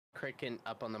cricket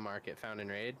up on the market found in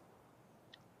raid.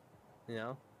 You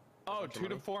know? Oh, 2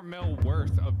 to 4 mil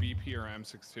worth of BP or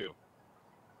M62.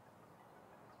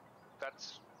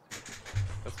 That's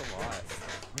a lot.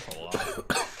 That's a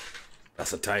lot.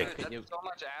 That's a tank. Dude, that's so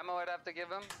much ammo I'd have to give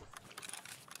him.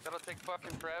 That'll take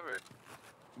fucking forever.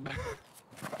 You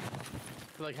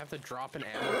like have to drop an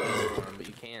ammo for him, but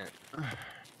you can't. Alright,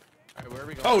 where are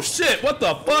we going? Oh shit! What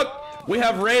the fuck? We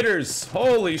have raiders.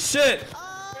 Holy shit!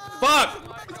 Fuck!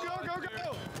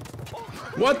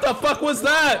 What the fuck was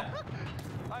that?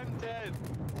 I'm dead.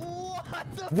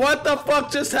 What the fuck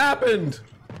just happened?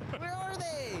 Where are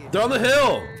they? They're on the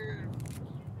hill.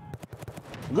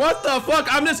 What the fuck?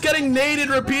 I'm just getting naded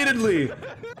repeatedly.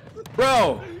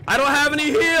 Bro, I don't have any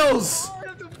heals.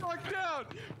 Get the fuck down!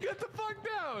 Get the fuck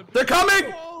down! They're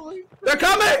coming! They're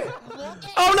coming!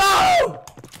 Oh no!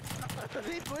 Are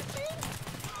they pushing?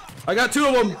 I got 2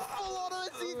 of them. Full auto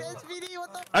SVD,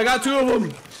 what the I got 2 of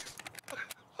them.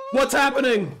 What's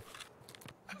happening?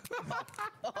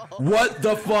 What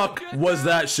the fuck was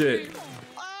that shit?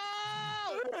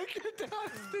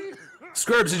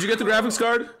 Scurbs, did you get the graphics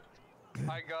card?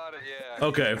 I got it, yeah.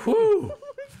 Okay, whew.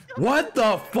 What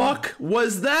the fuck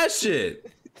was that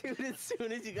shit? Dude, as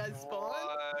soon as you guys spawn.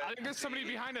 I think there's somebody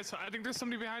behind us. I think there's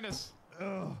somebody behind us.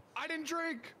 I didn't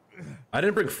drink. I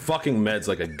didn't bring fucking meds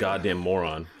like a goddamn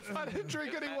moron. I didn't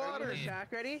drink any water.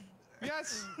 Jack ready?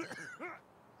 Yes.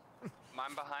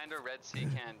 I'm behind a Red Sea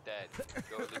can dead.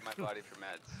 Go leave my body for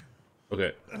meds.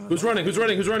 Okay. Who's running? Who's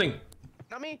running? Who's running?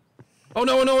 Not me. Oh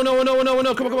no, no, no, no, no,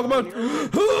 no. Come on, come on, come on.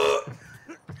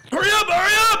 Hurry up,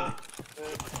 hurry up!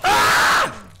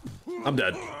 Ah! I'm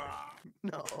dead.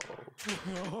 No.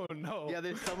 Oh no. Yeah,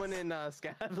 there's someone in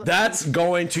Scav. That's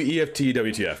going to EFT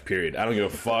WTF, period. I don't give a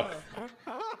fuck.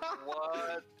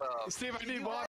 What the? Steve, I need water.